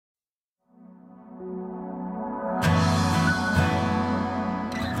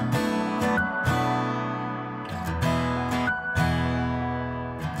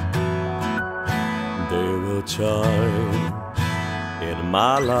time in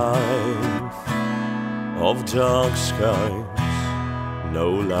my life of dark skies, no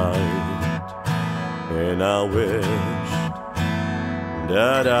light, and I wished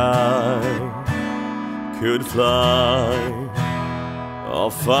that I could fly or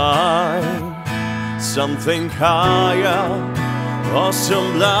find something higher or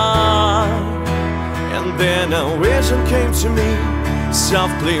sublime. And then a vision came to me,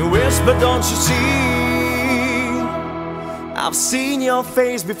 softly whispered, don't you see? I've seen your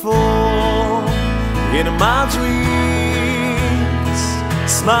face before in my dreams,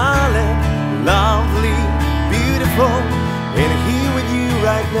 smiling, lovely, beautiful, and here with you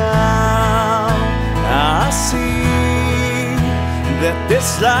right now. I see that this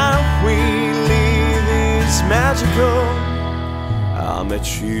life we live is magical. I met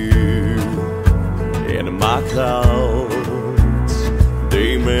you in my clouds,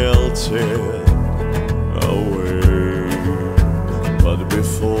 they melted away. But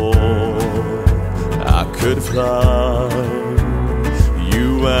before I could fly, you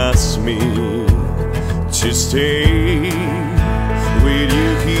asked me to stay with you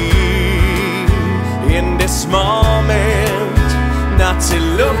here in this moment. Not to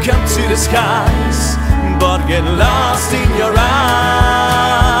look up to the skies, but get lost in your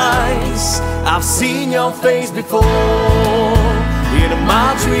eyes. I've seen your face before in my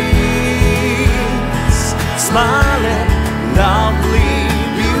dreams, smiling, lovely,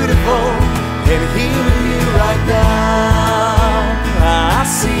 beautiful, and here with you right now. I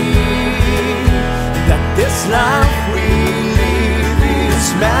see that this life we live is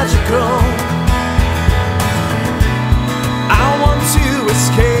magical. I want to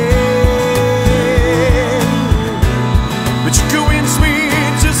escape, but you convince me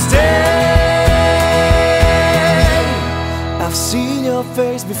to stay. I've seen your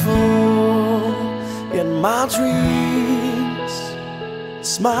face before in my dreams,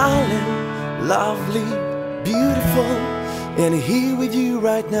 smiling, lovely, beautiful, and here with you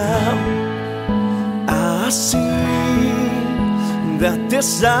right now. I see that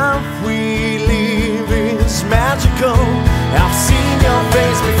this life we live is magical. I've seen your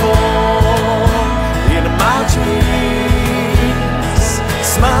face before in my dreams,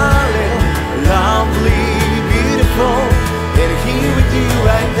 smiling, lovely, beautiful, and here with you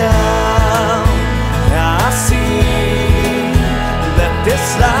right now. I see that this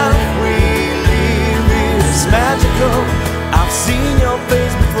life we live is magical. I've seen